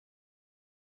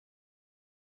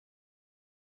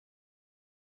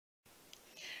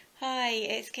Hi,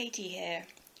 it's Katie here.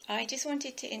 I just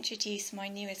wanted to introduce my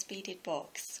newest beaded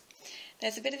box.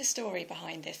 There's a bit of a story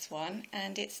behind this one,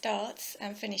 and it starts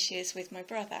and finishes with my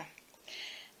brother.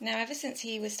 Now, ever since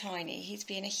he was tiny, he's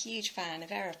been a huge fan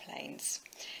of aeroplanes.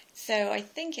 So I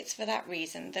think it's for that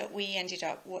reason that we ended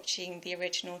up watching the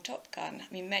original Top Gun,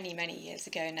 many years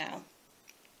ago now.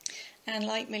 And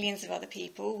like millions of other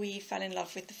people, we fell in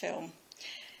love with the film.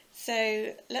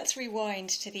 So let's rewind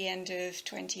to the end of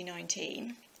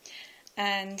 2019,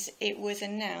 and it was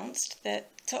announced that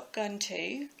Top Gun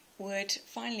 2 would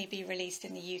finally be released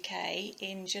in the UK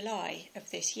in July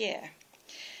of this year.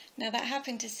 Now that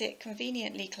happened to sit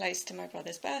conveniently close to my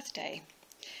brother's birthday,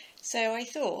 so I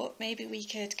thought maybe we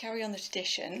could carry on the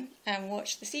tradition and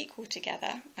watch the sequel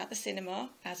together at the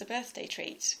cinema as a birthday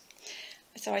treat.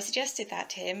 So I suggested that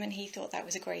to him, and he thought that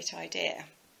was a great idea.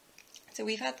 So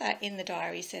we've had that in the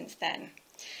diary since then.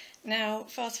 Now,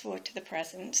 fast forward to the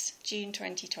present, June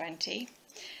 2020.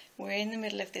 We're in the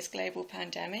middle of this global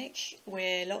pandemic.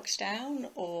 We're locked down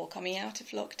or coming out of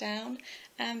lockdown,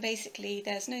 and basically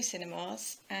there's no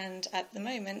cinemas, and at the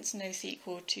moment no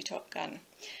sequel to Top Gun,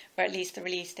 or at least the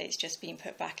release date's just been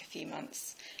put back a few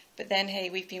months. But then, hey,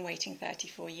 we've been waiting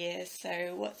 34 years,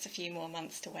 so what's a few more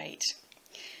months to wait?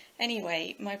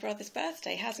 Anyway, my brother's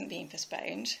birthday hasn't been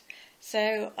postponed,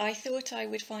 so I thought I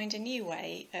would find a new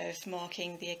way of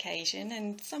marking the occasion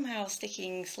and somehow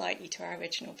sticking slightly to our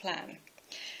original plan.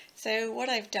 So what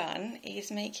I've done is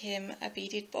make him a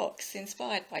beaded box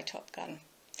inspired by Top Gun.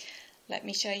 Let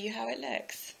me show you how it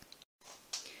looks.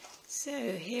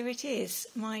 So here it is,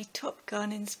 my Top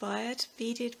Gun inspired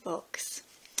beaded box.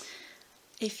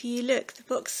 If you look, the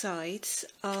box sides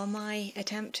are my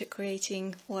attempt at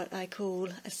creating what I call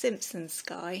a Simpsons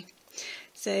sky.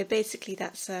 So basically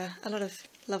that's a lot of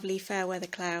lovely fair weather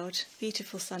cloud,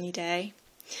 beautiful sunny day,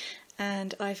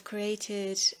 and I've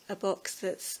created a box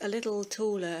that's a little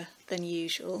taller than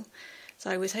usual. So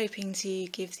I was hoping to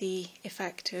give the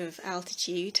effect of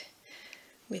altitude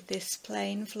with this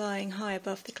plane flying high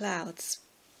above the clouds.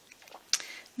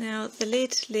 Now the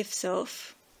lid lifts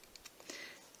off.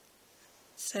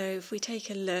 So if we take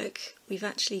a look, we've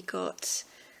actually got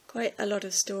quite a lot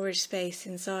of storage space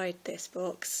inside this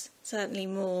box, certainly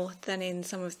more than in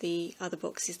some of the other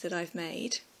boxes that I've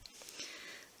made.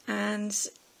 And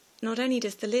not only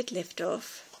does the lid lift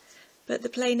off, but the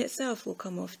plane itself will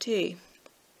come off too.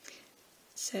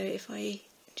 So if I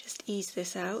just ease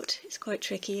this out, it's quite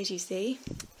tricky as you see.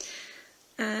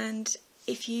 And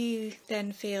if you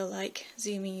then feel like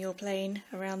zooming your plane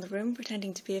around the room,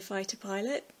 pretending to be a fighter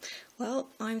pilot, well,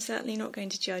 I'm certainly not going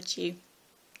to judge you.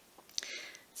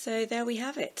 So there we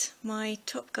have it, my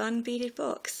Top Gun beaded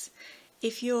box.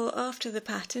 If you're after the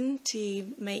pattern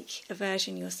to make a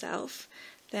version yourself,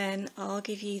 then I'll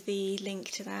give you the link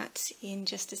to that in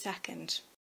just a second.